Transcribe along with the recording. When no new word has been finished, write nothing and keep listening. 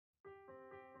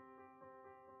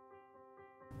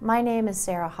My name is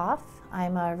Sarah Hoffe.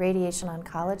 I'm a radiation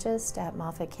oncologist at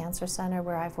Moffitt Cancer Center,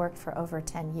 where I've worked for over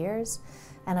 10 years,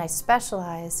 and I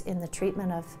specialize in the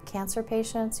treatment of cancer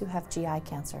patients who have GI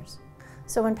cancers.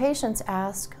 So when patients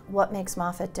ask what makes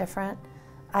Moffitt different,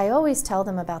 I always tell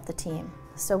them about the team.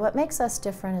 So what makes us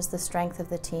different is the strength of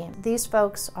the team. These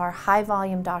folks are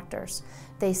high-volume doctors.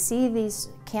 They see these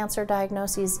cancer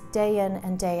diagnoses day in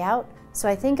and day out. So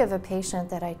I think of a patient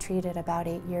that I treated about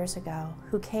 8 years ago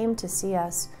who came to see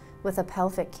us with a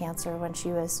pelvic cancer when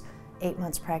she was 8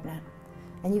 months pregnant.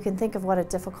 And you can think of what a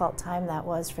difficult time that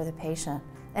was for the patient.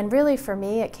 And really for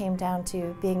me, it came down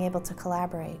to being able to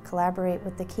collaborate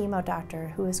with the chemo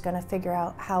doctor who is going to figure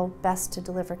out how best to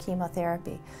deliver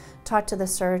chemotherapy, talk to the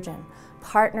surgeon,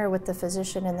 partner with the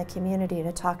physician in the community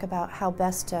to talk about how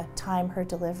best to time her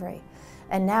delivery.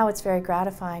 And now it's very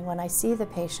gratifying when I see the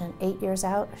patient 8 years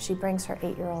out, she brings her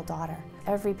 8-year-old daughter.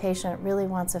 Every patient really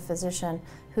wants a physician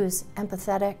who's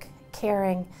empathetic,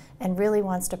 caring, and really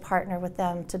wants to partner with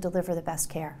them to deliver the best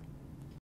care.